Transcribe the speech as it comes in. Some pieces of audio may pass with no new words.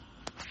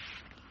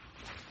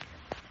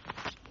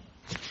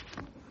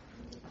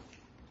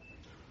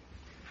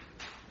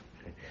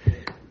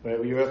Right,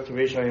 we were up to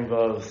Reish Ayin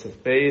Vav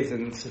Sif Beis,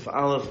 and Sif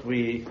Aleph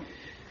we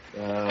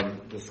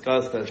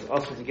discussed that it's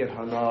also to get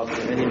hana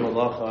for any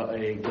malacha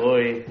a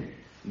goy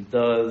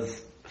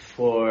does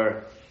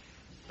for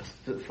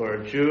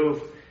a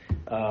Jew.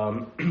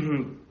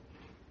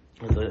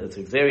 It's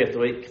a very, you have to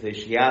wait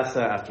Kadesh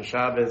Yasa after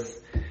Shabbos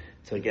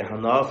to get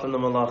hana from the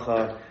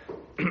malacha.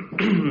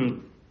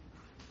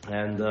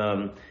 And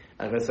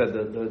like I said,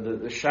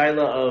 the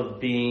shaila of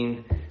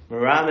being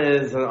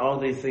Meramis and all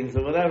these things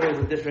and whatever is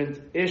a different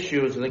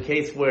issue. It's in a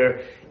case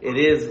where it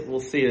is,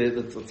 we'll see,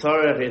 it's a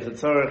tzarech,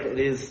 it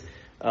is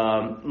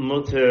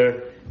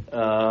mutter.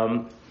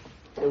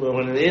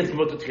 When it is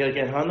mutter to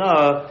get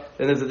hana,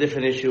 then there's a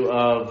different issue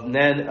of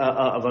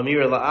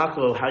amira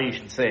la'akol, how you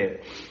should say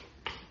it.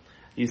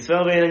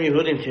 Yisrael ve'enam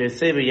Yehudim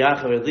she'esei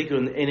b'yachav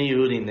edlikun eni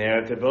Yehudim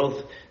there. They're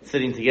both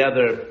sitting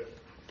together.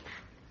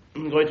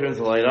 I'm going to turn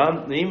the light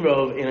on.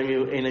 Nimrov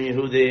enam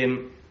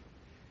Yehudim.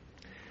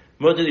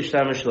 Right?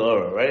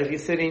 If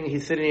he's sitting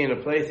in a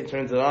place, he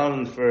turns it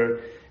on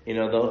for,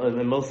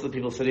 and most of the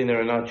people sitting there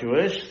are not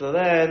Jewish, so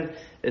then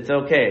it's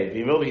okay.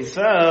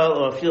 Yisrael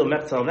or feel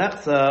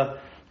mechza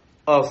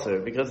also,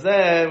 because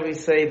then we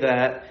say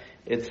that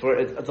it's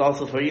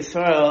also for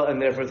Yisrael,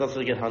 and therefore it's also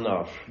to get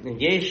hanaf.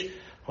 Yesh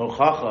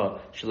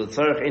hochacha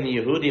shelatzarech any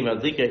Yehudim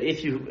adlika.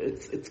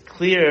 It's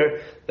clear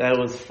that it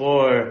was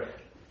for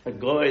a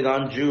goy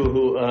non-Jew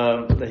who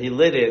that he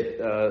lit it.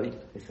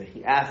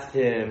 He asked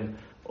him.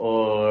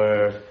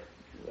 Or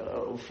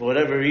for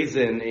whatever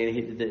reason,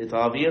 it's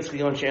obvious that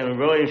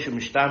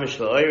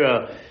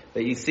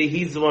you see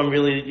he's the one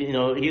really,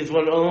 he's the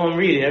only one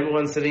reading.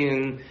 Everyone's sitting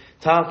and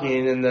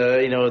talking, and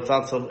it's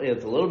also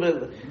it's a little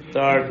bit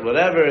dark,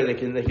 whatever they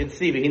can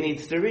see, but he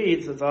needs to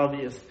read, so it's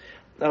obvious.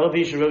 Then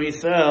it's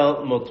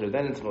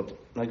mutter.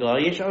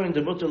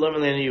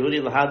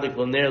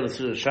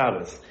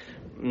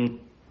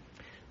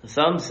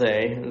 Some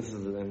say this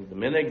is the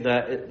minhag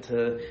that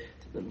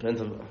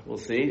depends on, we'll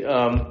see.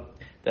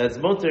 That's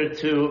mutter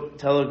to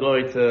tell a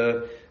goy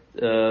to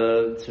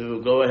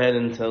go ahead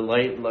and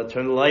to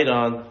turn the light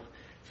on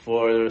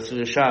for the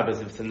Suda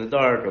Shabbos if it's in the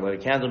dark, or light a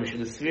candle.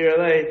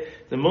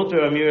 The mutter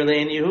amir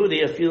lein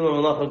Yehudi afilu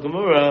malacha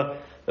gemura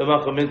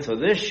b'makom mitzvah.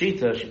 This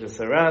shita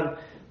saran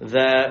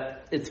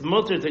that it's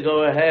mutter to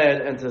go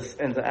ahead and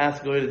to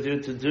ask goy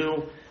to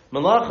do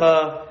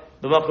malacha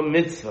b'makom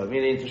mitzvah,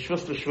 meaning to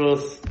shvus.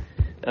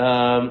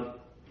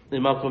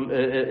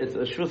 It's a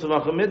shvus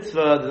makom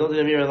mitzvah. There's nothing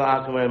amir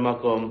la'akom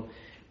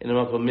in a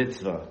makom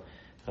mitzvah.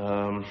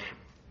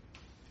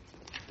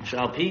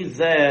 Shalpi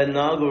zeh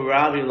nagu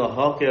Rabbi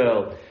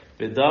lahakel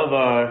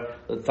b'davar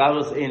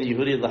l'tavos in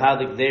Yehudi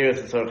lahadik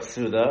deiros tzarich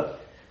suda.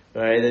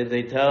 Right?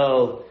 They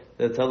tell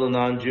the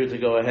non-Jew to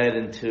go ahead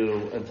and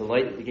to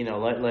light,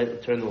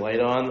 turn the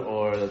light on,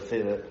 or let's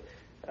say that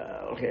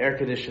air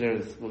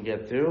conditioners we'll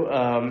get to.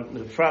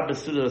 The prat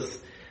b'sudas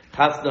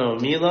hasna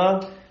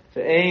mila.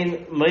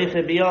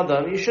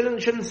 You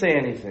shouldn't say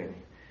anything.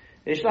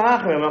 So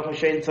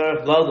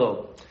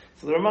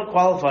the Ramah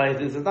qualifies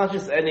this. It's not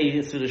just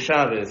any Suda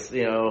Shabbos.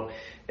 It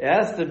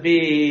has to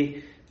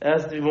be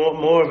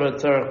more of a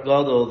tzarech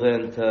gadol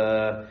than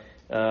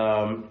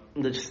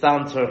the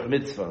stam tzarech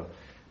mitzvah.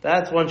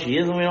 That's one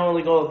sheet. We don't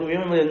really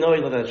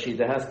know that sheet.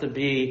 There has to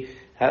be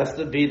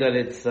that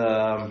it's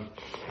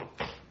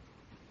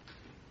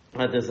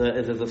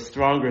there's a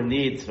stronger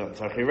need for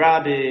tzarchi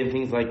rabbi and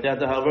things like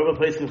that. However, a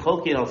place can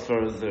cholki al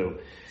sfarazu.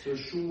 So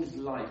shul's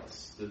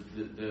lights the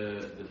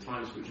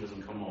time switch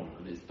doesn't come on,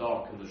 and it's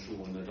dark in the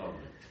shul in the dark.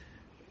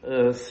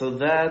 So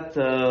that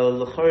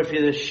l'chorif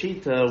the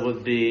shita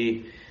would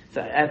be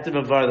at the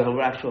mavar the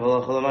actual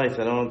halacha l'maisa.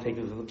 I don't want to take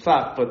this as a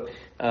psak, but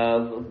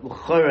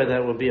l'chorif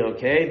that would be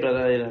okay. But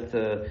I'd have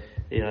to.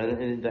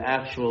 In the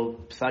actual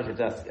psak, you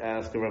have to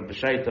ask around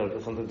b'shaita,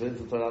 because sometimes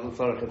it's not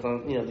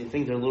these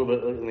things are a little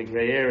bit in the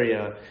gray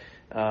area.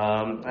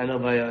 I know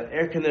by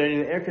air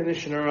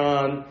conditioner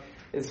on,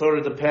 it sort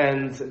of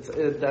depends.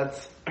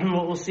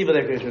 We'll see about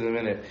air conditioner in a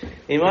minute.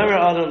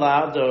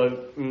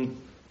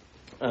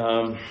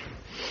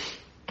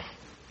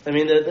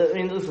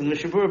 Listen, the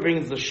Mishabur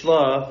brings the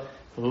shla,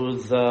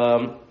 who's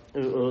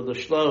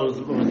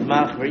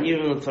machmer,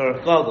 even the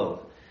tzarech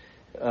gadol.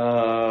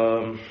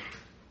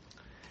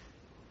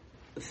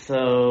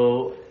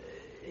 So,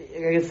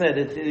 like I said,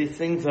 these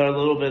things are a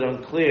little bit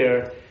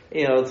unclear.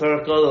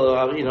 Tzarech gadol,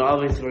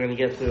 obviously we're going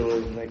to get to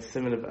next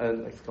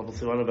couple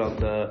siman about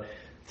the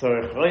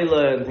tzarech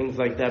roila and things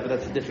like that, but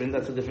that's a different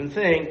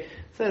thing.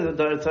 So the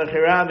tzarech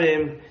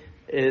rabim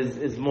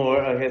is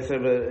more, like I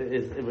said,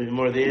 it would be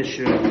more the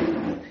issue,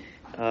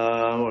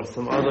 or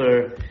some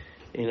other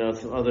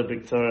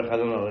big tzarech, I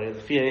don't know,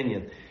 it's fia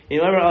inyan. If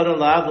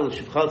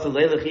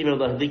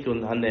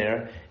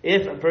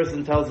a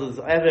person tells his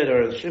Eved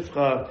or his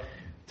Shifcha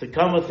to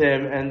come with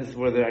him, and this is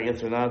where I guess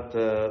they're not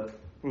have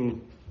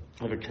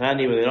a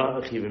Kani, where they're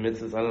not Chiva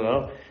mitzvahs, I don't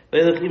know.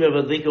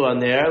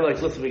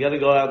 Like, listen, we got to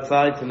go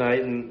outside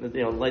tonight and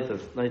light the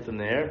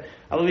there.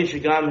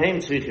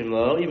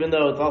 Even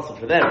though it's also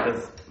for them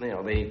because they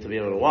need to be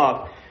able to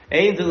walk.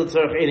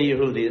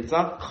 It's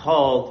not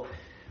called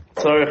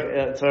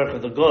tzorich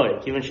of the goy.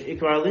 Even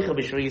ikar alicha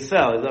b'shvil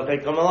yisrael. He's okay,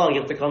 come along,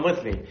 you have to come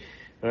with me.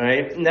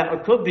 Right? Now,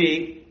 it could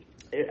be,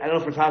 I don't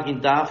know if we're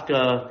talking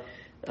dafka,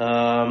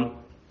 I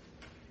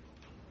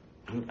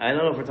don't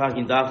know if we're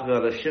talking dafka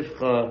or a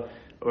shifcha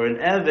or an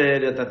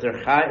eved that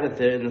they're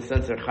in the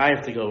sense they're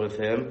chayiv to go with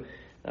him.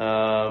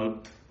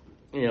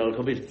 It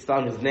could be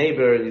stam his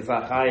neighbor and he's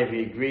not chayiv,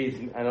 he agrees.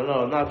 I don't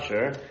know, I'm not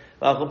sure.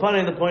 But the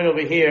point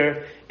over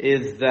here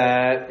is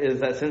that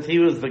since he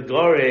was the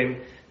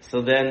gorim,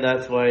 so then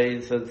that's why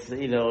he says,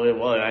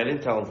 well, I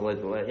didn't tell him to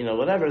let,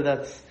 whatever.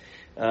 That's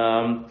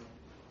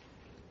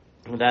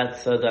for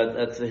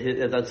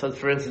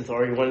instance,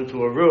 or he went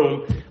into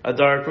a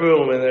dark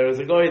room, and there was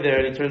a guy there,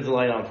 and he turns the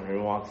light on for him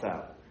and walks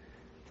out.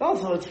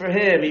 It's for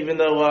him, even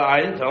though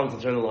I didn't tell him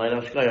to turn the light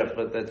on,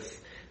 but that's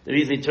the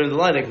reason he turned the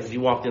light on, because he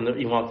walked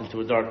into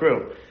a dark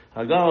room.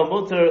 However,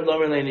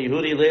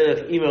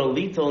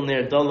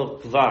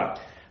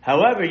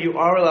 you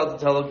are allowed to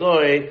tell a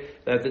goy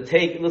that to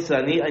take, listen,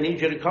 I need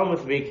you to come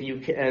with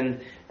me,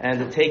 and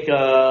to take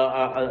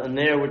a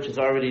nair which is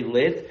already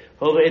lit.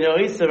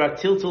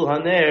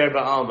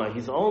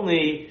 He's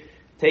only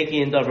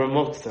taking in davar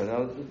muktzah.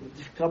 Now,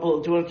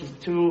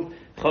 two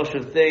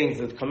choshev things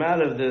that come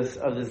out of this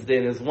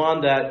din is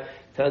one that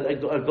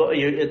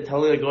you're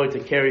telling a goy to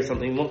carry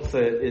something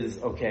muktzah is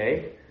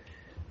okay.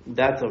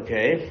 That's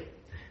okay.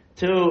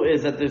 Two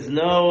is that there's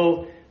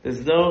no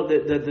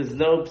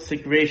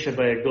psikresha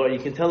by a goy. You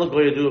can tell a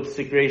goy to do a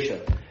psikresha.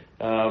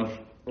 For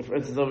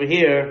instance, over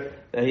here,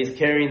 that he's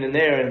carrying the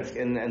nair,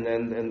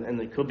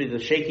 and it could be the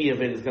shaky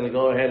of it is going to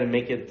go ahead and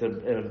make it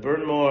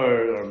burn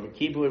more or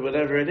keep it,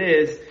 whatever it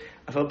is.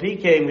 Afal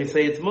PK, we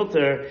say it's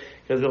mutter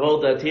because we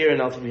hold that here,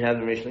 and also we have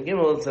the Mishnah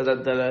Gimel, so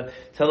that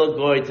tell a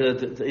goy to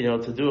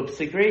do a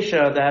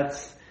psikresha,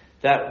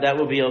 that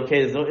would be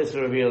okay. There's no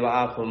isra reveal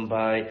la'achum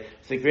by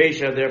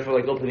psikresha. Therefore,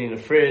 like opening a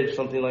fridge,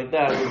 something like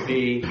that would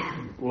be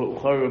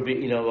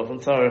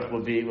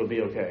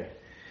okay.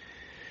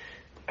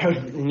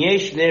 If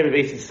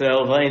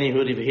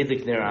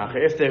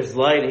there's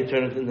light, he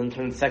turns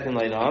the second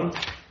light on.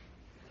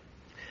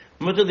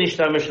 As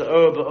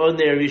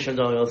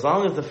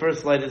long as the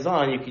first light is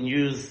on, you can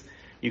use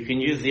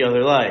the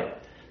other light,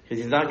 because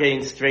he's not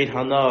getting straight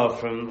hana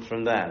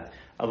from that.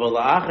 But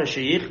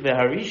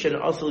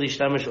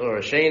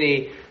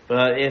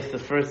if the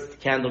first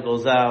candle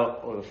goes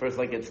out, or the first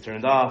light gets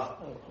turned off,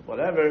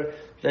 whatever,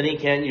 then he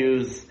can't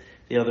use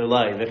the other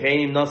light. Like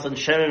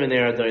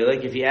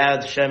if you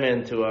add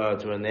shemen to a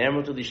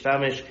ne'er,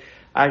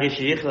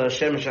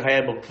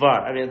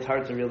 it's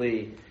hard to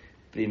really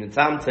be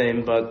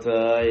mitzamtem, but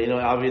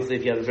obviously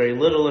if you have very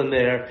little in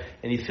there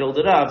and you filled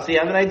it up, so you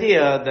have an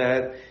idea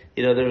that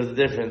there was a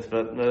difference.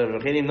 But whatever.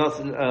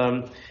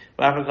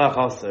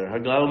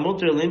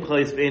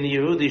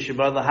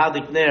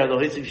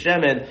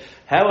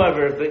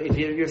 However, if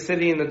you're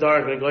sitting in the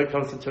dark and a guy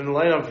comes to turn the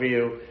light on for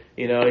you,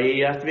 you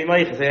have to be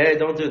meichel. Say, hey,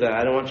 don't do that.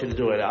 I don't want you to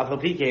do it. Afal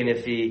pikein,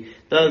 if he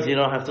does, you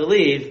don't have to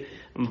leave.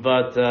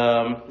 But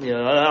I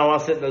don't want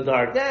to sit in the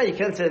dark. Yeah, you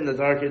can sit in the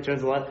dark. It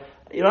turns the light.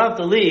 You don't have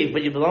to leave,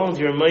 but you belong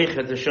to your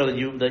meichel to show that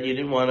you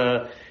didn't want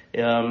to.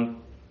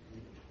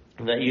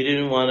 That you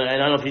didn't want to. And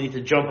I don't know if you need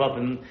to jump up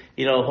and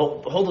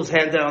hold his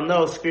hand down.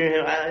 No, scream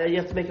him. You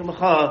have to make him a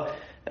cha.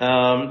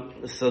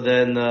 So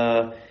then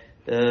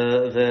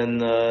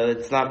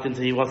it's not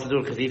until he wants to do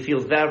it because he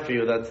feels bad for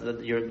you.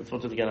 You're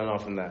supposed to get an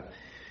off from that.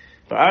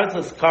 For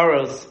artzas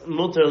karos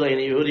muter lein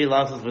Yehudi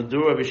lasas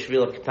v'dura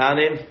b'shvil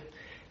ktanim.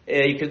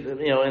 You could,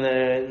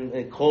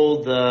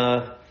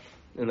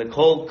 in the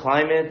cold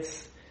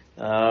climates,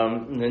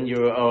 and then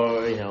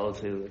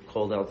it's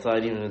cold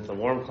outside, even if it's a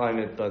warm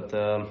climate. But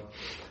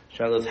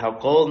Shiloh, how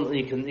cold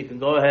you can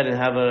go ahead and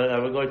have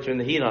a go turn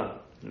the heat on,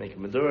 make a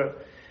medura.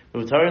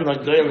 Then,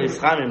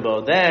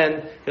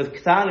 because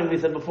ktanim, we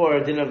said before,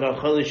 didn't have a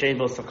choli shein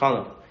bo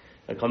sakana.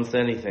 It comes to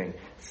anything.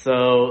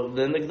 So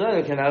then the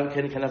Gdolim can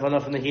have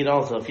enough in the heat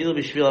also. If you're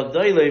talking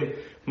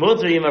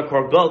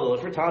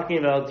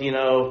about,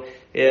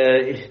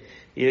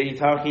 you're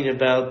talking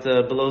about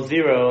below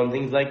zero and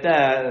things like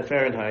that,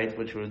 Fahrenheit,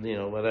 which would,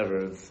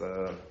 whatever. It's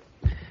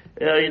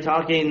you're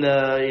talking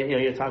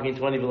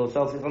 20 below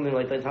Celsius, something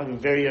like that. You're talking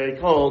very, very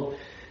cold.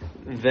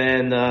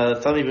 Then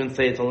some even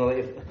say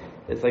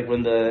it's like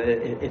when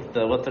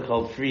the what's it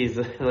called, freeze.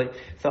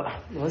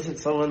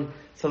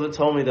 Someone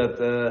told me that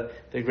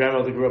their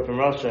grandmother grew up in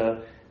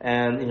Russia,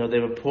 and they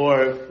would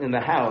pour in the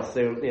house.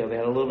 They had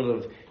a little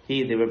bit of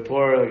heat. They would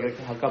pour like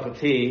a cup of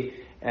tea,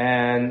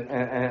 and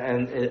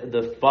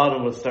the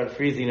bottom would start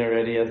freezing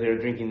already as they were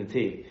drinking the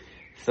tea.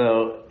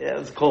 So yeah,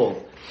 it's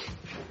cold.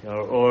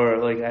 Or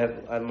like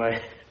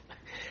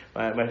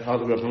my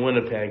father grew up in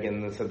Winnipeg,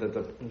 and said that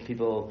the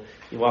people,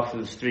 you walk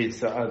through the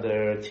streets,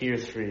 their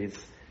tears freeze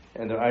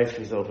and their eyes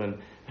freeze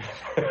open.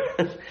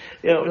 We're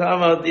talking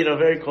about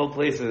very cold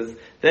places.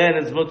 Then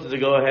it's mutter to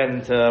go ahead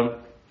and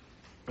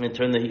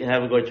turn the heat.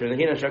 Have a go turn the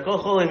heat.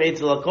 Shakol cholim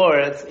eitzel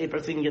akor. That's a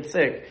person can get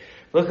sick.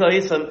 Look how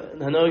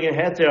hanogin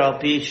heter al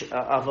pish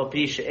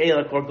she'el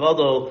akor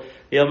gadol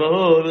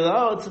yamahu.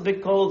 Oh, it's a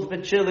bit cold, it's a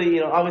bit chilly.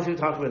 Obviously we're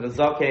talking about the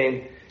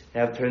zaken.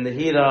 You have to turn the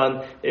heat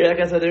on. Like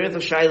I said, there is a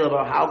shayla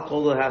about how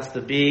cold it has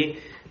to be.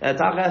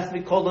 Taka has to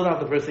be cold enough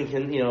the person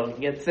can,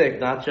 get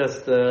sick, not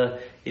just, if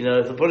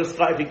you put a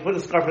scarf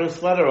and a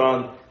sweater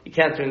on, you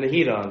can't turn the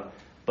heat on.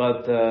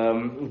 But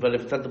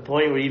if it's at the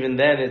point where even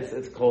then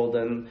it's cold,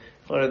 then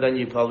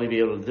you probably be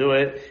able to do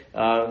it.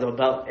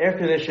 About air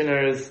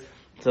conditioners,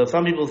 so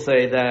some people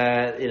say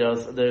that,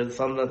 there's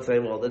some that say,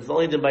 well, it's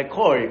only done by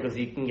core, because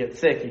you can get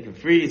sick, you can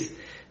freeze,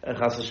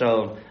 chas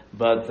v'shalom.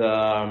 But,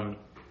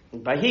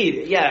 by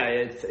heat, yeah,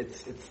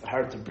 it's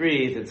hard to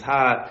breathe, it's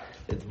hot,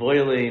 it's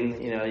boiling,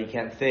 you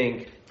can't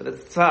think, but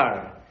it's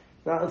tsar.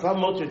 It's not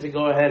mutter to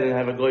go ahead and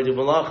have a goy do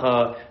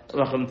malacha,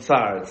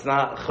 tsar. It's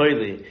not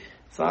choyli.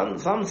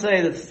 Some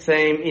say that's the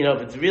same,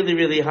 if it's really,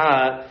 really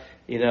hot,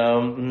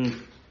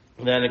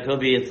 then it could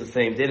be it's the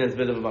same din. It's a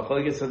bit of a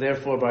machlokes, so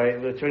therefore by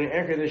turning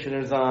air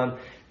conditioners on,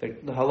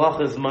 the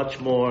halacha is much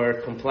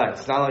more complex.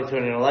 It's not like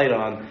turning a light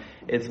on.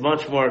 It's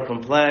much more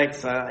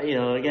complex.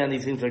 Again,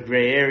 these things are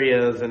gray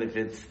areas, and if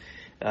it's,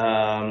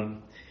 if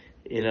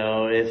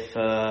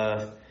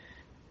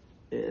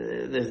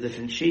there's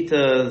different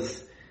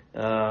shitas,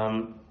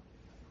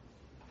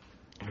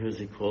 who's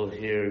he called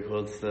here? He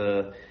quotes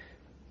the,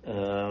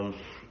 it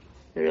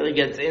really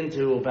gets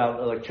into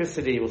about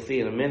electricity. We'll see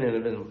in a minute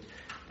about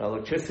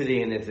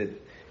electricity, and is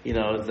it,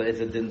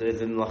 is it in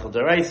Lachal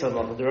Daraisa,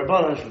 Lachal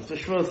Darabanan, Shvus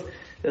Shvus.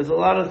 There's a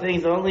lot of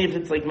things. Only if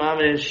it's like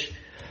mamish,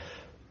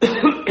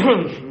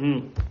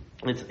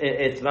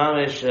 it's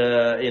mamish,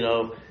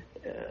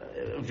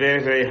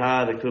 very, very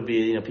hot. It could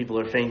be, people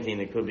are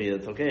fainting. It could be,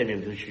 it's okay.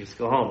 Maybe we should just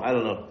go home. I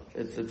don't know.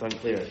 It's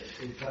unclear.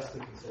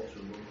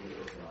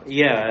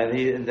 Yeah,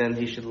 and then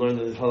he should learn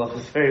the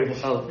halachas very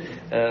well,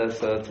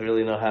 so to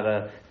really know how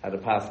to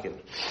pass it.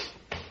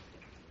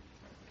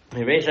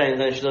 This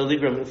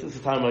is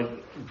talking about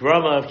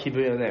grama of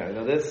kibbutz there.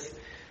 Now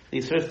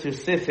these first two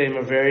sifim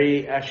are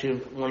actually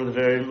one of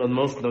the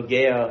most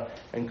nogea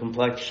and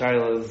complex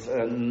shilas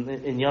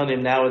in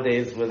Yonim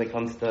nowadays when it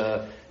comes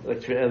to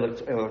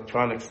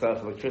electronic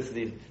stuff,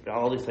 electricity,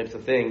 all these types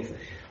of things.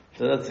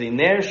 So let's see.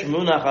 Ner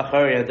shmunach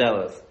achari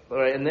hadelas. All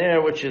right, and there,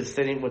 which is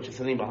sitting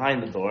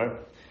behind the door.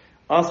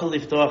 Also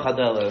liftoach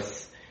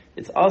hadelas.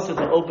 It's also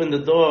to open the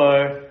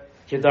door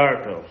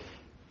kedarko.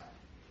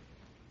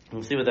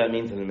 We'll see what that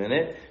means in a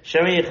minute.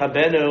 Shemi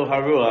yichabenu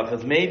haruach,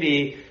 because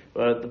maybe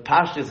the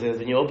pashtus is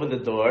when you open the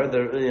door,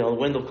 the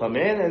wind will come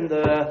in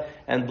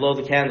and blow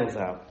the candles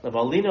out.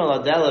 Avalino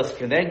ladelas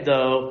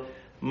kenegdo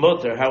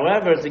mutter.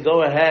 However, to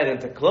go ahead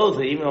and to close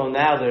it, even though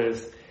now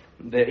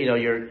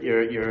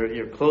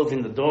you're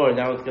closing the door,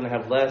 now it's going to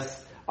have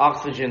less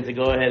oxygen to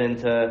go ahead and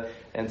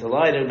to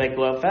light it, make it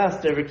go out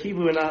faster. But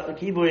kibu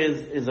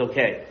is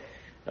okay.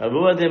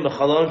 Ruadim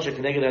b'chalon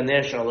shekeneged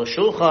hanesh al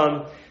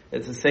shulchan.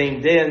 It's the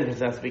same din.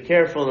 Just has to be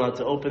careful not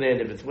to open it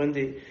if it's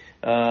windy.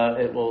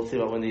 We'll see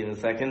about windy in a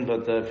second.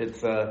 But if it's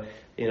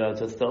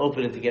just to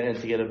open it to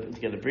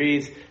get a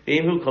breeze.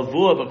 If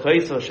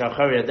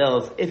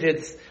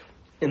it's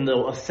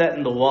set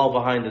in the wall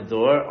behind the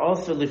door,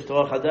 also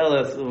liftoach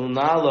hadelas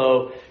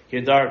unalo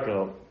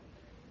kedarko.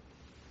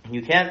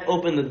 You can't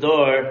open the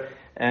door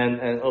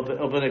and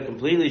open it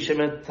completely.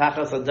 Shemet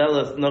tachas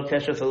hadelas no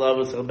keshes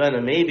alavus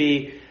rabena.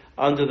 Maybe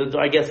under the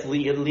door, I guess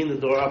lean the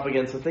door up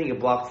against the thing. It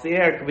blocks the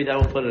air. It could be that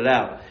will put it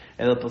out.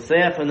 And the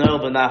poseach anol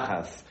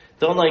benachas.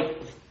 Don't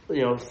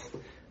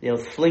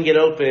fling it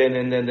open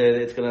and then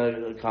it's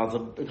going to cause a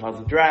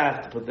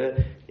draft.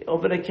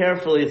 Open it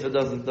carefully so it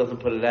doesn't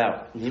put it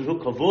out.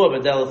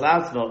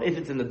 If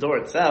it's in the door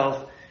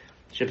itself,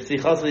 by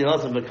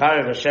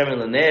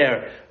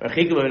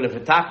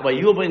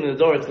you opening the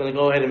door, it's going to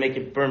go ahead and make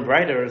it burn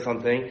brighter or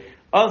something.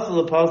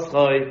 Also,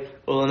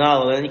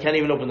 then you can't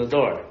even open the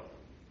door.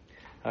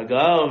 Because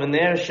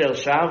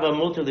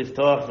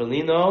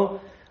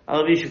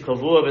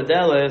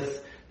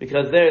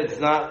there it's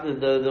not,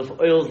 the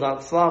oil's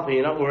not sloppy,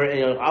 you're not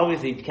worried,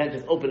 obviously you can't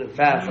just open it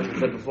fast, like I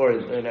said before,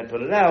 and I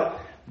put it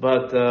out,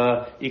 but,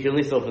 you can at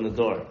least open the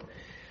door.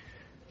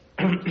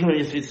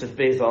 You see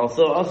space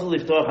also. Also,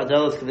 liftoach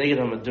hadelas keneged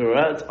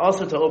hamadura. It's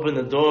also to open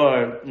the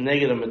door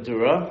neged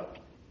hamadura.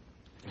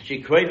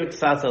 She kreivik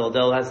sasa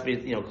el has to be,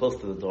 close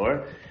to the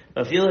door.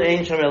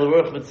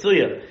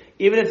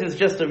 Even if it's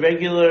just a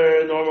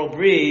regular, normal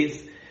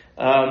breeze,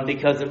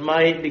 because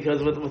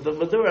with the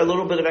Madura, a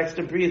little bit of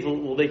extra breeze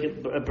will make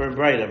it burn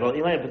brighter. But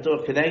you might have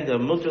to connect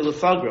them, mutter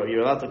l'sagro,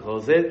 you're allowed to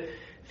close it.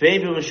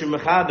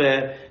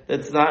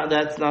 That's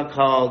not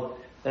called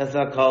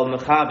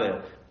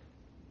mechabe.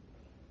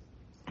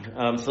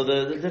 So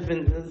the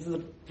different, this is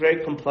a very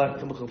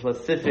complex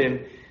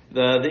sifim.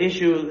 The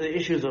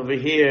issues over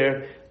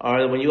here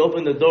are that when you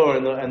open the door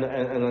and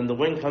then the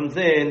wind comes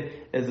in,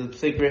 it's a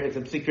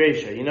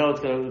psikresha.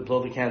 It's going to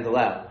blow the candle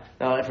out.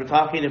 Now, if we're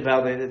talking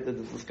about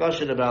the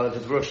discussion about if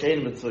it's Rosh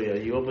Hashanah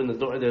Mitzuya, you open the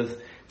door, it's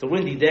a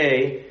windy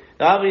day.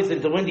 Now, obviously, if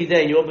it's a windy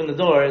day and you open the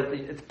door,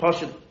 it's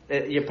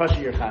you're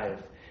Pasha your Chaim.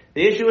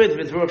 The issue is if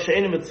it's Rosh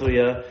Hashanah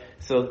Mitzuya,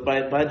 so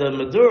by the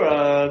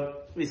Madura,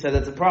 we said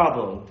that's a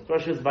problem. The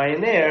question is by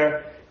an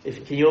air,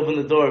 can you open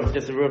the door if it's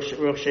just a Rosh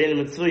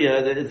Hashanah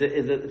Mitzuya,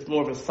 it's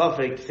more of a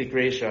suffix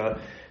Sikresha.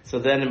 so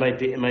then it might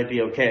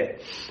be okay.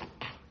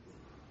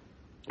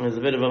 There's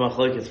a bit of a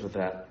machlokes with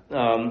that.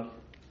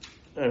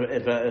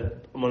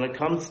 When it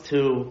comes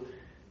to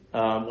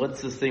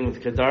what's this thing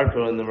with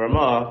Kedarko and the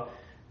Ramah,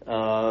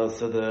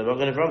 so the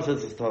Magen Avraham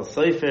says it's Tal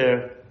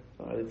Sefer.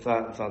 It's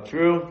not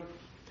true.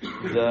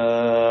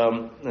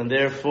 And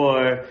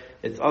therefore,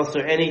 it's also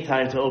any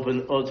time to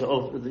open.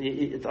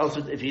 It's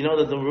also if you know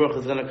that the Ruach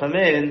is going to come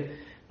in,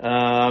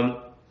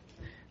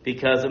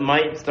 because it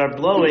might start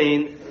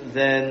blowing,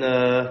 then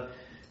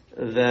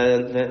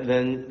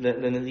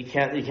you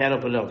can't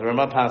open it up. The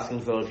Ramah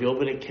passing, so if you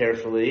open it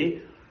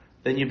carefully,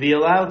 then you'd be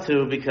allowed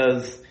to,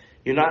 because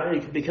it's not a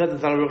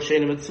Ruach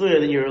Shein Mitzvah,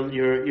 then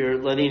you're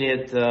letting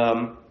it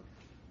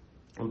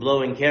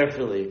blowing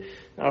carefully.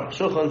 Now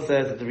Shulchan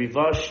says that the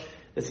Rivash,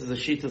 this is a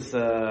Shitas,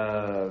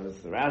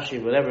 Rashi,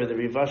 whatever, the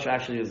Rivash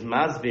actually is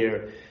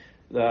Masbir.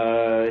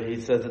 He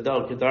says that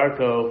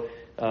Kedarko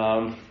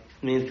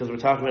means, because we're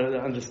talking about,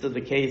 understood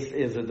the case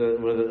is that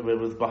it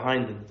was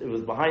behind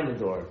the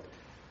door.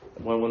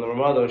 When the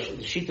Ramah,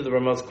 the sheet of the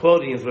Ramah is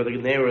quoting is where the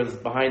Ner is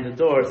behind the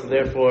door, so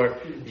therefore,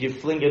 if you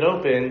fling it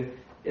open,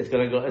 it's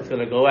gonna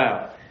go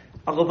out.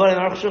 But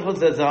Aruch Shulchan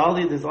says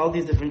there's all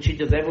these different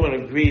cheetahs. Everyone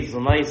agrees,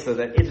 Lamaisa,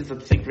 that if it's a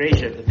psik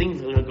reisha, if the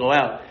thing's going to go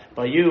out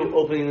by you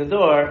opening the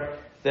door,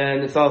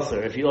 then it's also.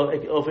 If you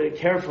open it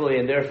carefully,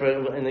 and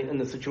therefore in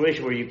the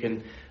situation where you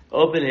can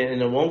open it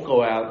and it won't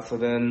go out, so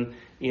then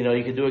you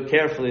can do it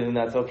carefully, then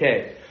that's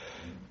okay.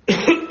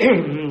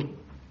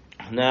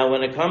 Now,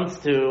 when it comes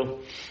to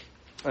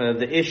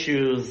the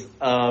issues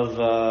of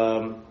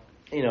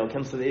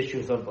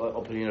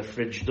opening a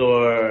fridge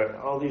door,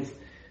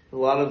 a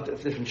lot of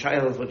different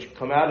shilas which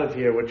come out of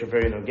here, which are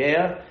very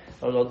nogea.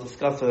 I'll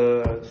discuss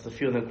just a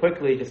few of them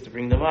quickly, just to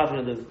bring them up.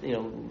 There's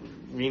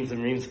reams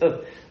and reams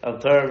of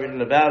Torah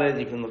written about it.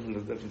 You can look in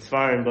the different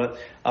svarim, but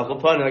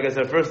like I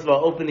said, first of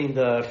all, opening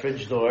the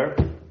fridge door,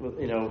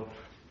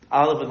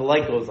 olive with the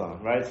light goes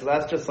on, right? So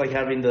that's just like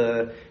having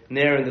the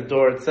nair in the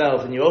door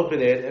itself, and you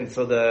open it, and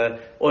so the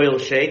oil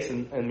shakes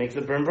and makes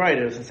it burn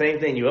brighter. It's the same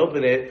thing. You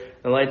open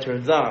it, the light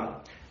turns on.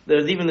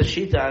 There's even the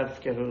Shita, I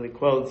forget who the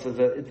quote says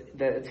that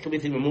it could be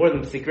even more than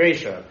Psik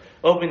Reisha.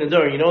 Opening the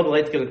door, the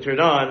light's going to turn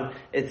on.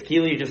 It's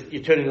kili,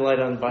 you're turning the light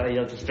on by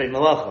it's a straight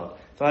malacha.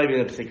 It's not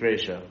even a Psik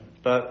Reisha.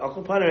 But Al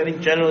Kapaner, I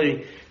think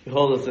generally you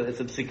hold it's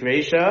a Psik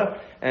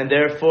Reisha, and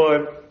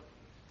therefore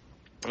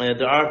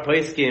there are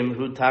poskim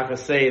who taka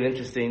say an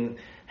interesting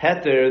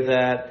heter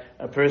that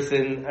a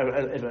person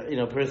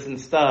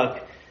stuck.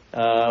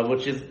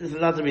 Which is, this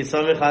is not to be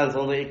samichan, it's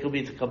only, it could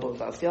be to a couple of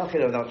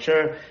tasyachin, I'm not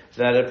sure,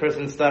 that a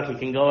person stuck, he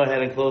can go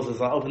ahead and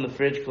open the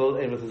fridge,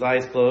 with his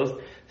eyes closed, so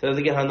he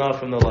doesn't get hana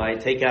from the light,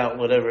 take out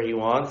whatever he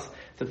wants,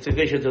 so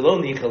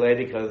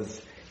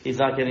because he's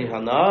not getting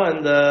hana,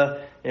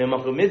 and,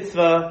 machu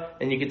mitzvah,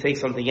 and you can take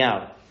something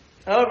out.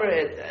 However,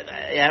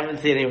 I haven't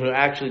seen anyone who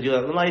actually do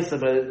that in the Maisa,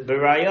 but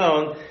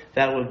b'rayon,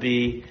 that would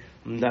be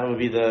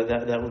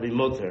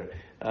mutter.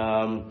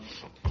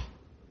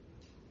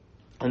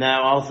 And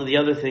now also the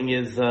other thing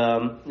is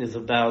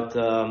about,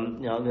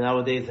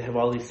 nowadays they have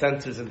all these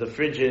sensors in the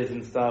fridges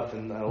and stuff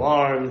and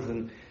alarms,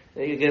 and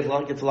it gets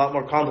a lot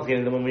more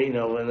complicated than when we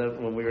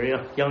were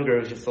younger,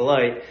 it was just a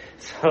light.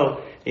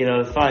 So,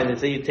 it's fine. They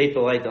say you tape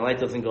the light light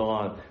doesn't go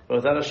on. But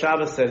without a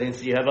Shabbos setting,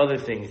 so you have other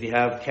things. You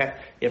have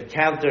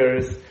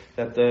counters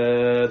that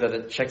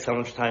it checks how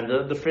much time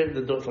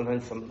the door,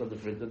 sometimes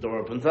the door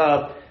opens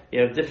up.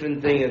 You have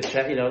different things that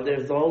check,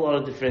 there's a whole lot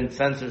of different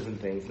sensors and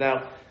things.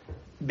 Now,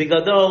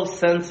 Bigadol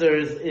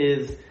sensors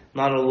is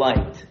not a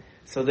light,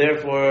 so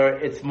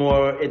therefore it's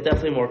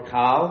definitely more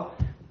kal,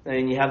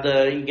 and you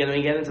get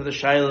into the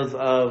shilas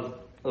of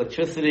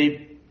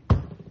electricity.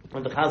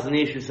 And the Chazon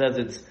Ish who says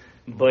it's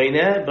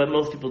boine, but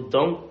most people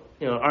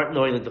aren't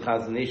knowing that the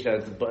Chazon Ish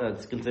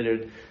that's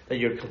considered that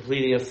you're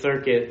completing a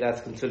circuit, that's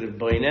considered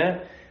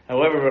boine.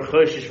 However,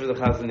 Rechoshish for the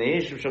Chazon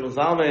Ish, Shlomo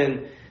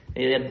Zalman,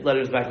 he had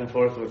letters back and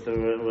forth with the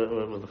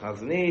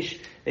Chazon Ish.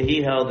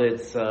 He held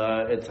it's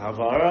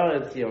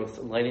havara. It's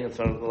lighting a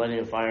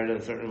fire in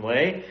a certain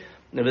way.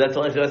 But that's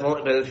only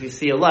if you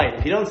see a light.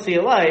 If you don't see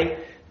a light,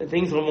 then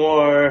things are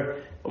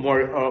more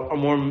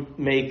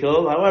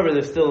makel. However,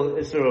 they're still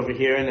over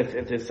here, and if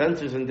there's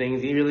sensors and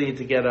things, you really need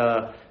to get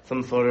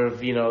some sort of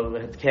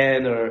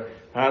ken or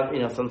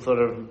some sort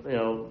of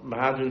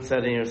mahadran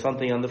setting or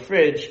something on the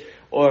fridge.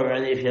 Or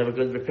if you have a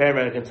good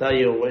repairman who can tell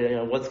you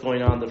what's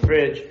going on in the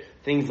fridge.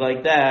 Things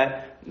like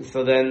that,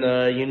 so then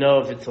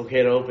if it's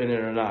okay to open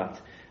it or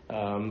not.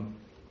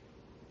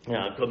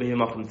 It could be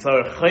from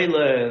tzarech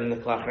chayla and the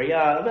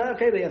klachariyah.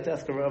 Okay, they have to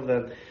ask a rav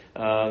then.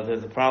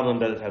 There's a problem,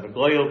 better to have a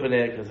goy open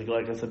it, because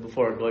like I said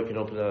before, a goy can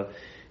open a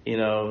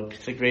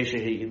psik reisha,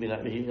 he can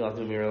not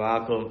do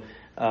miralakum.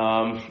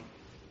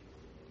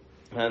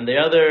 And the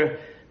other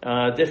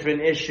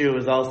different issue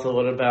is also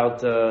what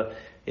about what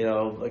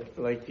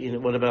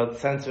about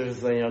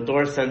sensors,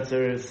 door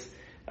sensors.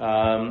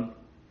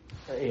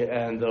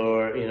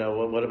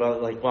 What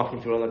about like walking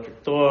through an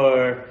electric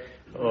door,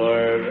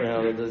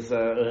 or there's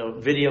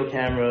video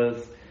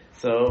cameras.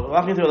 So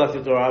walking through an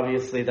electric door,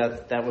 obviously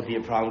that would be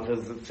a problem,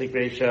 because the Psik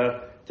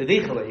Reisha to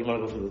dichale, you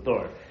want to go through the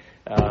door.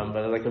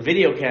 But like a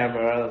video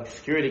camera, like a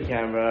security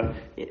camera,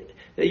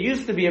 there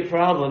used to be a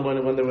problem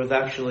when there was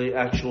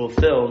actual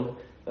film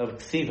of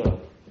ksiva,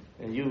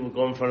 and you would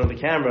go in front of the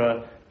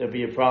camera, there'd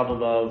be a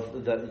problem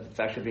of that it's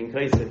actually being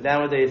kaisid.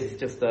 Nowadays it's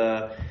just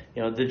a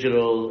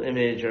digital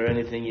image or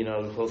anything,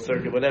 closed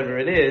circuit, whatever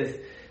it is.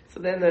 So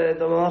then the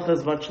malacha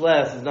is much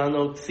less. There's not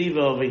no ksiva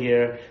over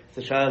here. It's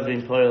a child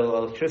being put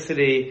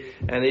electricity,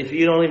 and if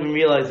you don't even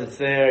realize it's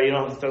there, you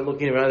don't have to start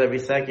looking around every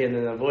second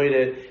and avoid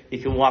it. You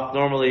can walk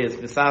normally. It's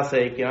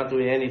misasek. You're not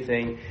doing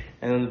anything,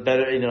 and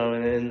better,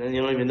 and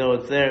you don't even know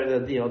it's there.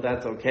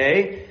 That's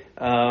okay.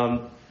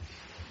 The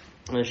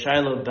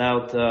shiloh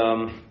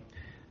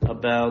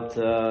about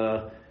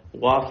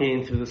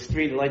walking through the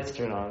street, the lights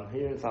turn on.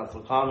 Here it's not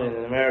so common.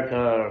 In America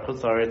or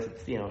Chutzlaretz,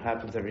 it's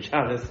happens every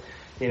Shabbos.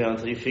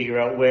 Until you figure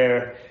out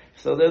where.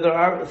 So there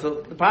are.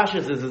 So the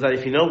pashas is that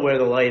if you know where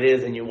the light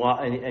is and you walk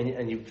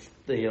and you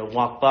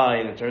walk by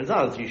and it turns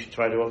on, so you should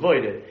try to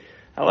avoid it.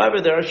 However,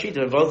 there are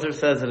shita. Vozer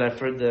says that I've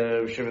heard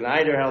the Shimon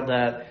Eider held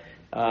that.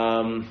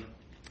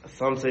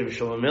 Some say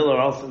Shalom Miller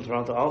also in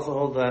Toronto also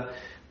hold that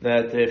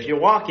if you're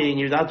walking,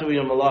 you're not doing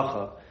a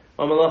malacha.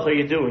 What malacha are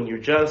you doing? You're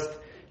just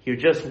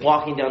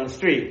walking down the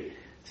street.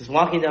 Just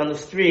walking down the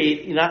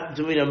street, you're not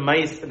doing an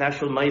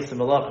actual maisa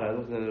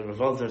malacha. The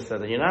Vozer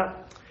said that you're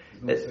not.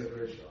 It's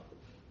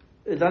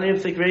not even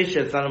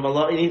separation. It's not a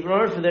malacha. In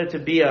order for there to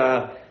be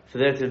a,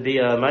 you have to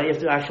do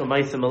actual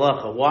ma'isa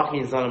malacha.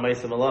 Walking is not a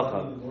ma'isa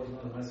malacha.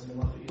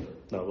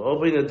 No, but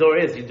opening the door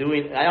is. You're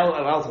doing.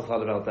 I've also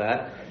thought about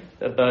that,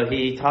 but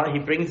he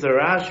brings the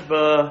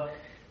Rashba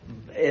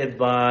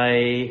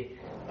by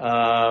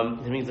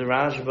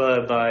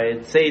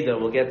Tzeda.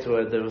 We'll get to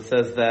it. It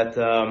says that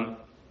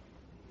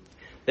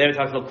they're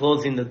talking about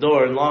closing the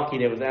door and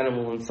locking it with the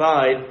animal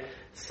inside.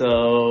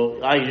 So,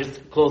 you're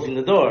just closing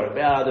the door.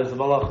 There's a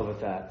malacha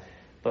with that.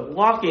 But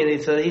walking, he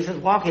says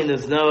walking,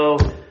 there's no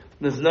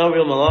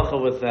real malacha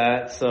with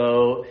that.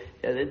 So,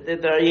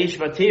 there are yesh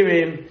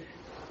matirim,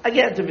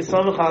 again, to be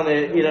samach on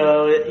it,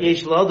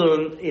 yesh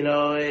ladun,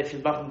 if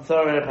you're bacham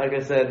tzarech, like I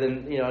said,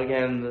 then,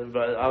 again,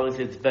 but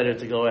obviously it's better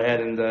to go ahead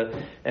and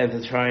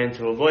to try and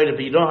to avoid it,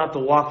 but you don't have to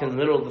walk in the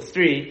middle of the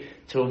street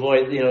to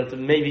avoid,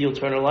 maybe you'll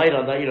turn a light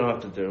on, that you don't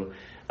have to do.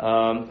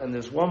 And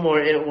there's one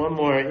more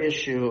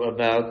issue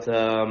about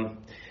the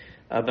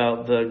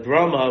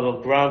grama,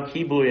 gram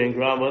kibui and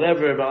gram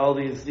whatever, about all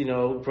these,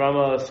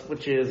 grama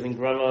switches and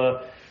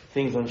grama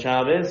things on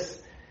Shabbos.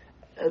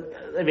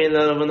 When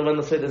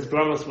they say this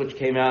grama switch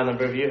came out a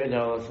number of years, I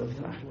don't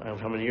know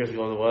how many years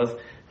ago it was,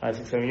 5,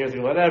 6, 7 years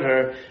ago,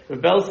 whatever.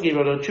 Rebelsky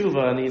wrote a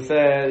tshuva, and he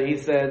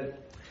said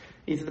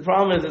the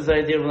problem is the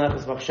idea of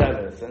nefesh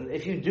machshavos, and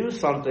if you do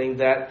something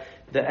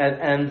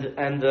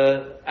and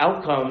the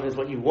outcome is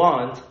what you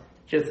want,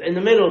 just in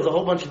the middle is a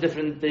whole bunch of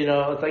different,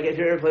 it's like if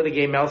you ever played the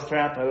game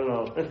Mousetrap, I don't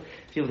know, if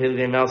you played the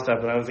game Mousetrap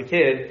when I was a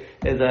kid,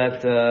 is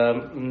that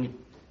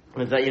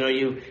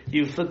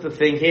you flip the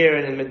thing here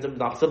and it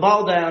knocks the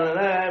ball down and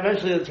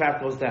eventually the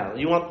trap goes down.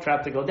 You want the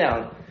trap to go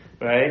down,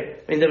 right?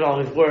 It doesn't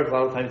always work, a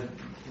lot of times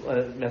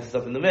it messes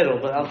up in the middle,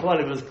 but Al-Quran,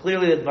 it was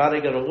clearly that body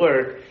going to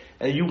work,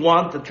 and you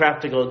want the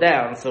trap to go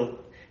down, so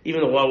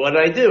even though, what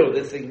did I do?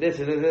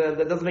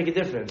 That doesn't make a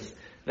difference.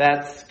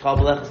 That's called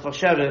Melechus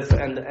Machshavos,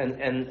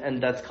 and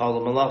that's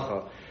called a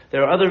Malacha.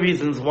 There are other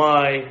reasons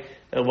why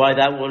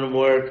that wouldn't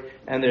work,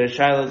 and there are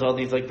shilas, all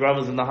these like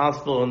dramas in the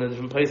hospital, and the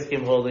different places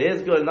came hold. It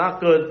is good, not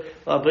good.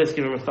 A lot of places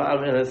came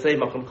say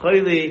Makom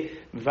Choili,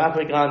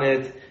 Mifapik on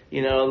it.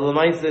 The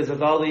Lemaises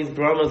with all these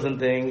dramas and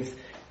things.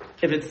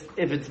 If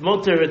it's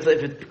motor, if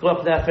it's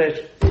Koch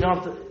Nefesh, you don't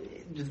have to.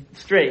 Just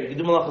straight. You can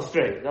do malacha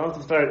straight. You don't have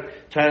to start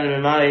trying to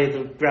remind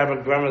to grab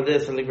a gram of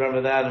this and a gram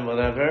of that and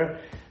whatever.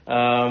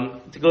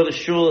 To go to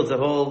shul is a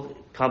whole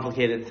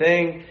complicated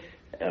thing.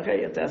 Okay,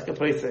 you have to ask a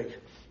posek.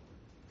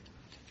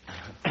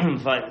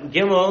 Fine.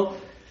 Gimel.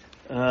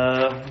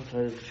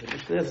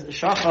 Finish this.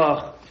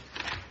 Shachach.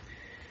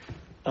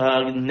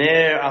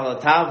 Ner ala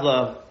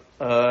tavla.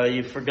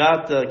 You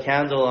forgot the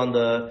candle on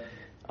a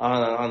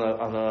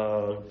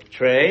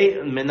tray.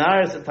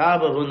 Menar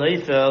setava hu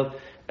neifel.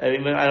 I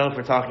don't know if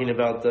we're talking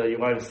about your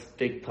wife's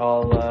big,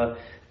 tall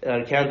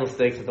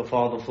candlesticks that will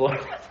fall on the floor.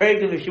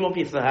 Frankly, she won't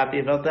be so happy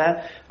about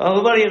that.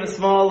 But you have a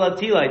small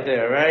tea light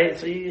there, right?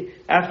 So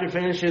after it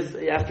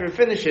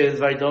finishes,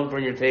 right? Don't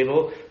burn your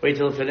table. Wait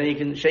till it finishes. You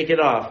can shake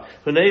it off.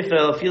 Even if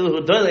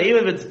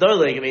it's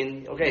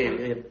doilig,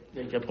 okay,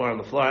 you can pour it on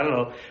the floor. I don't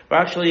know. We're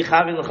actually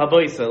having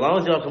l'chaboisa. As long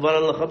as you have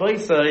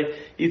l'chaboisa,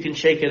 you can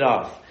shake it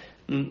off.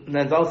 And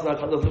it's also not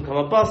doesn't become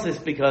a basis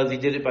because he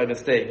did it by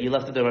mistake. He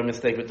left it there by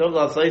mistake. It's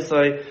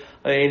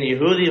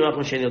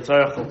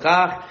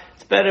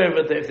better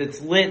if it's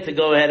lit to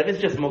go ahead. If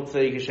it's just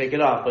muktzah, you can shake it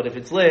off. But if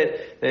it's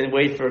lit, then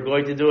wait for a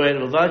goy to do it.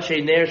 That's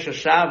talking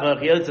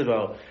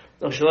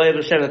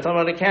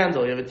about a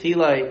candle. You have a tea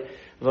light.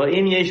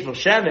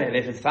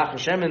 If it's tach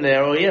Hashem in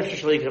there,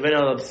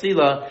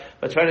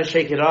 but trying to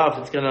shake it off,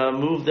 it's going to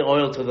move the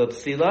oil to the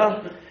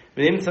psila.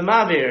 And then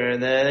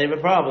they have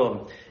a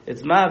problem.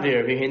 It's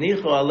mavir. And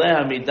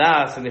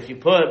if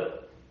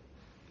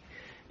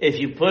if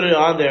you put it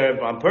on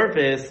there on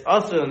purpose,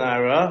 also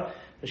nara,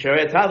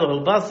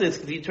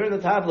 because you turn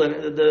the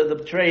tablet,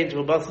 the tray into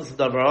a basis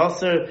davar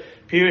also,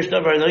 pirish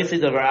davar noisi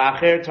davar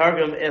acher,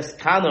 targum es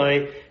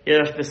kanoi,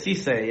 yerash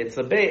besise. It's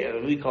a base,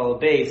 we call a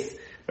base,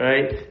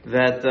 right?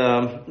 That,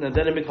 and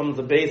then it becomes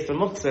a base for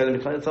muktzah, and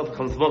it itself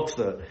becomes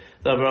muktzah,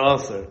 davar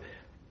also.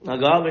 You're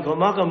allowed to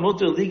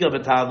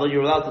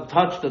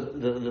touch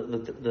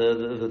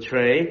the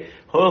tray.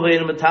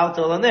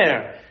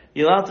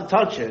 You're allowed to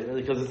touch it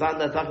because that's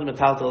not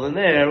metaltal in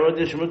there.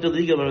 There's no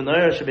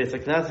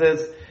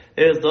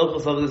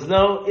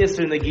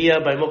isur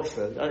nagia by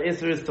muktzah.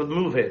 Isur is to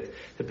move it,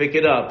 to pick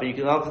it up. But you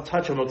can also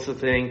touch a muktzah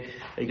thing.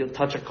 You can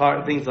touch a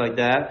cart, things like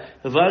that.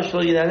 As long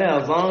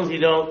as you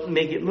don't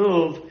make it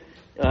move,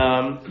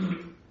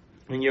 then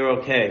you're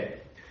okay.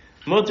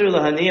 Mutter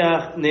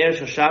lahaniach ner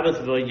Shabbos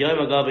v'yom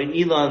agav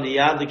ilan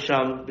liyadlik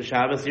sham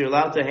b'Shabbos. You're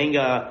allowed to hang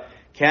a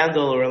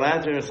candle or a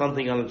lantern or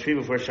something on the tree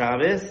before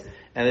Shabbos,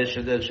 and it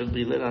should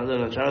be lit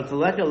on Shabbos. You're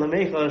going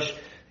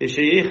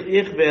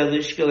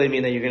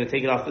to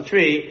take it off the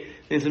tree.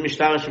 This is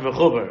mishtamash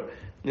v'chuber.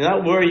 You're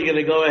not worried you're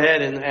going to go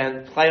ahead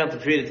and climb up the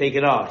tree to take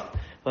it off.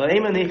 But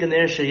in there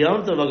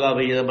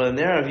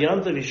of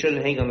Yom you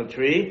shouldn't hang on the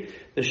tree.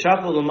 The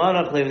shakal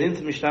l'manach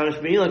le'v'nintzim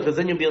mishtamash b'ila, because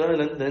then you'll be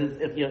then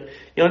if you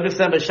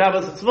understand by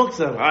Shabbos it's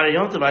muktzah.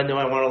 Yom Tov, I know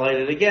I want to light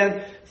it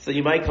again, so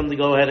you might come to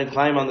go ahead and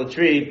climb on the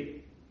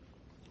tree.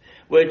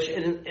 Which,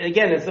 and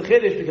again, it's a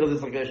chiddush because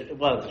it's like it's a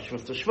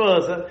shvus to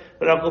shvus.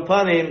 But Akol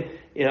Panim,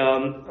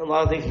 a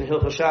lot of things in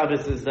Hilchos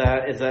Shabbos is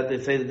that they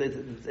say that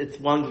it's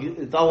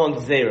all one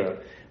gzeira.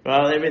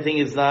 Well, everything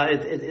is not.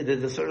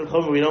 There's a certain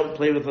chomer we don't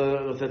play with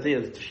the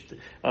thing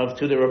of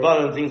to the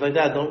rabbanon and things like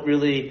that. Don't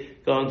really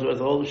go into it.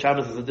 The whole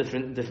Shabbos is a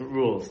different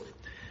rules.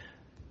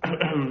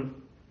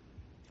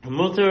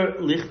 Mutter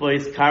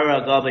lichbois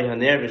kara gabe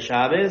haner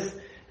v'Shabbos.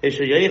 Let's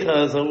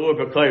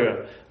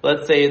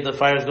say the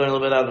fire is going a little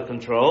bit out of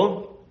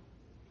control,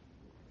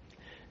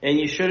 and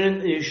you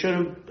shouldn't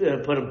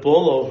put a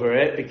bowl over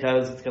it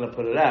because it's going to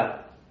put it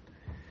out.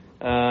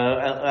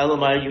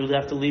 Elamai, you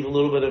have to leave a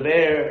little bit of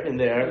air in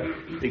there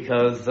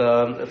because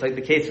it's like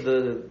the case of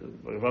the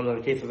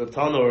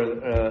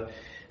tanur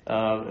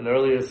an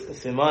earlier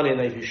simani,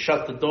 and if you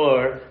shut the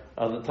door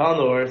of the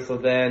tanur, so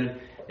then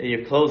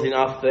you're closing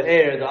off the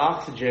air, the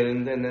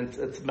oxygen, and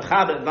it's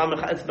mechaber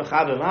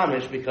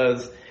mamish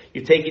because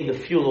you're taking the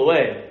fuel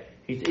away.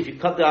 If you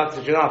cut the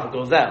oxygen off, it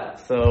goes out.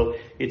 So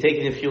you're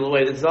taking the fuel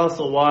away. This is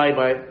also why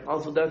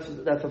that's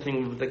the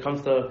thing that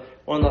comes to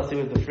one last thing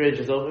with the fridge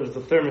is the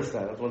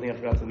thermostat. That's one thing I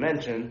forgot to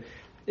mention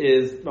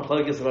is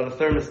machlokes about a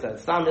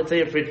thermostat. Let's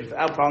say a fridge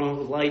without problems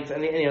with lights,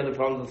 any other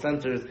problems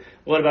with sensors.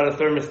 What about a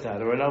thermostat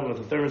or an oven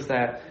with a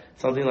thermostat,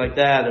 something like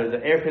that, or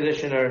the air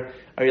conditioner?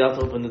 Are you allowed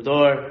to open the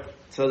door?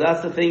 So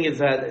that's the thing is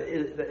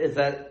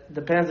that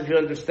depends if you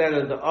understand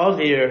that the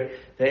avir,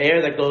 the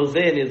air that goes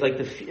in is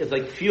like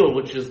fuel,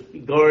 which is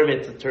gorim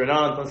it to turn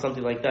on,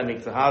 something like that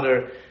makes it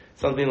hotter,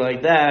 something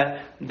like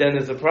that. Then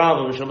there's a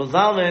problem. Shlomo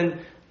Zalman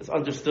has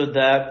understood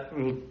that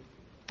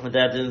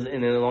is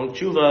in a long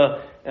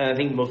tshuva, and I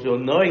think most people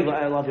knowing,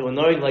 a lot of people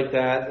knowing like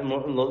that,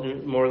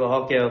 more the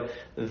hakel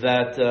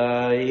that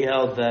he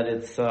held that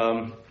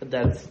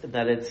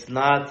it's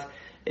not.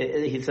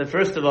 He said,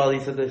 first of all,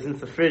 that since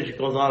the fridge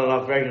goes on and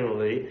off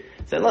regularly,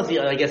 so unless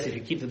I guess if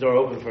you keep the door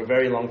open for a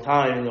very long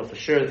time, for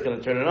sure it's going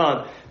to turn it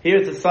on. Here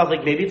it's a stuff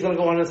like maybe it's going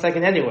to go on in a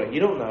second anyway.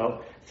 You don't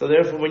know. So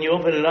therefore, when you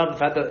open it up, the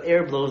fact that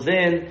air blows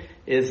in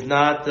is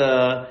not.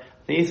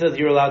 He says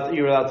you're allowed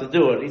to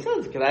do it. He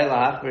says, "Kedai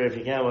la'achmir if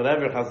you can,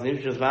 whatever."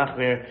 Chazanish was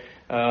machmir.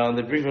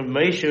 The brief of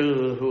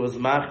Moshe who was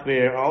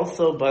machmir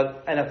also,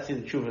 but I'd have to see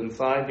the tshuva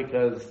inside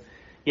because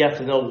you have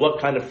to know what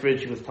kind of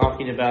fridge he was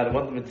talking about and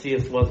what the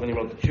Metzias was when he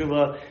wrote the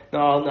tshuva.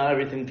 No, not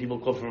everything people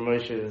quote from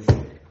Moshe is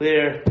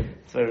clear.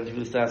 So if you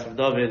used to ask from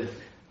David,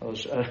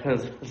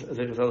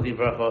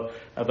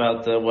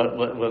 about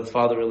what his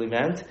father really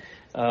meant.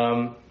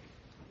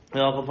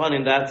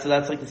 That's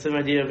like the same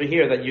idea over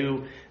here that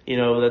you're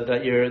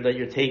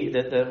taking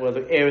that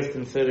whether air is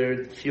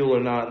considered fuel or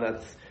not,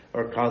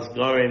 or cause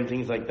garim,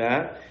 things like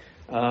that.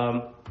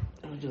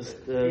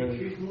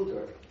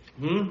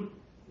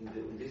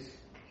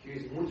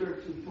 Here's mutter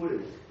to put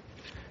it.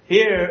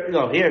 Here,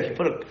 if you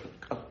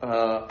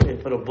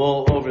put a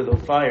bowl over the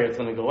fire, it's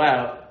going to go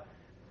out.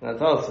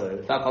 That's also,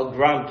 it's not called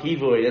gram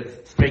kivoy,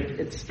 it's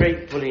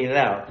straight putting it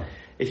out.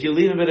 If you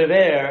leave a bit of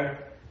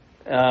air,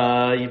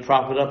 you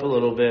prop it up a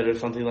little bit or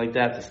something like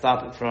that to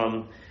stop it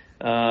from,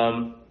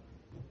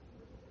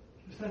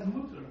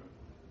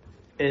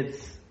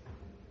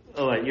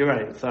 wait, you're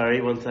right,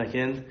 sorry, 1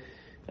 second.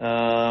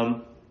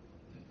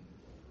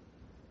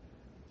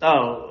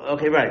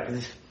 Okay,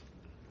 right,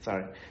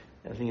 sorry.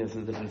 I think it's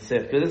a different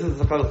sif. Because this is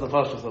the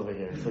Fashas over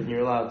here, so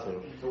you're allowed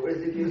to. So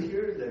where's the case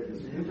here? That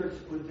it's mutter to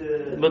put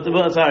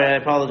the... Sorry, I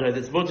apologize.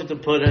 It's mutter to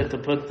put it's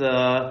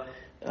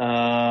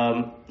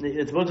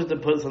mutter to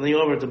put something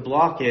over to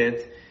block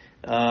it,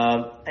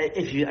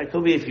 If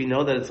you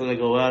know that it's going to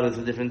go out, it's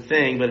a different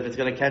thing. But if it's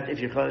going to catch, if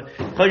you're going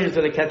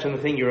to catch on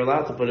the thing, you're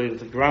allowed to put it.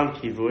 It's a ground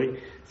kivui.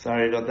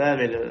 Sorry about that.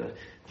 I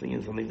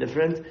thinking something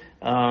different.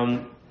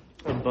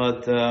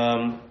 But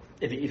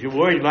if you're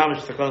worried,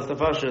 mamash sakon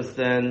stafashas,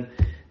 then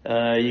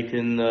you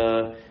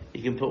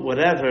can put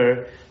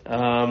whatever.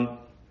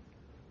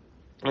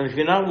 And if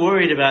you're not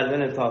worried about it,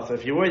 then it's also.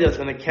 If you're worried that it's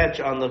going to catch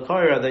on the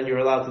korah, then you're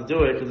allowed to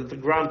do it because it's a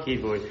ground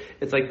kivui.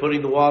 It's like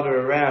putting the water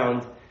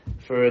around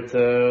for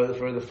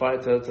the fire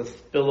to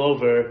spill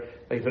over.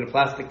 Like you put a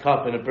plastic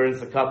cup and it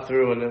burns the cup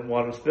through and the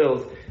water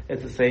spills.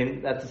 It's the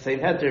same. That's the same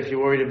heter. If you're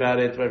worried about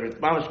it, whether it's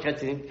mamash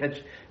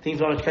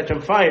things mamash catch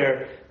on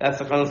fire, that's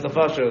the kind of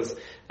stafashos.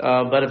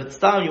 But if it's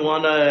time, you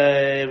want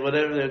to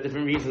whatever. There are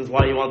different reasons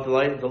why you want the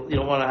light. You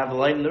don't want to have the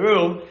light in the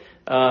room.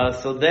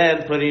 So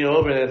then putting it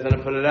over there,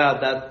 then put it out,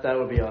 that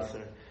would be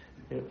awesome.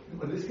 Yeah.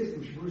 In this case, the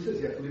Mishabur says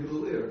you have to leave it a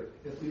little air.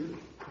 You have to leave it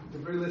the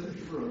very last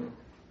Mishabur,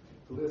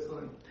 the last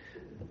line.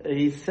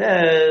 He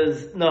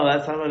says, no,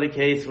 that's not the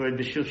case where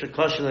B'shuv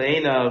Shekosh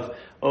Le'enav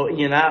or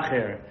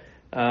Yinacher.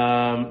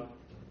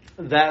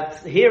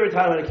 That's, here we're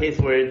talking about a case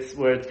where it's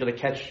going to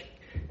catch,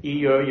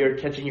 you're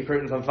catching your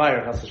curtains on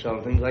fire,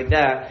 things like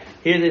that.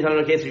 Here they're talking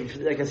about a case where,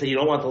 like I said, you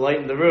don't want the light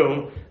in the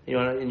room. You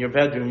want in your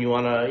bedroom, you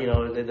want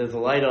to, there's a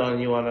light on,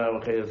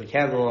 there's a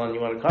candle on, you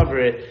want to cover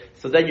it.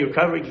 So then you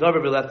cover, but you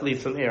have to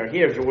leave some air.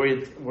 Here, if you're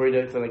worried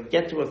that it's going to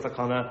get to a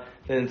sakana,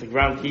 then it's a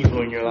ground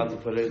kivu and you're allowed to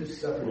put it to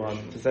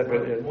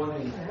separate it. I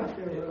have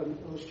your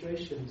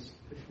illustrations.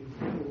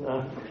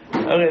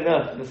 Okay,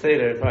 no, the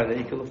Seder, fine.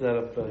 You can look that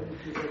up,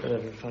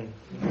 whatever, fine.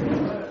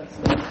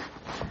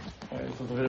 Alright, so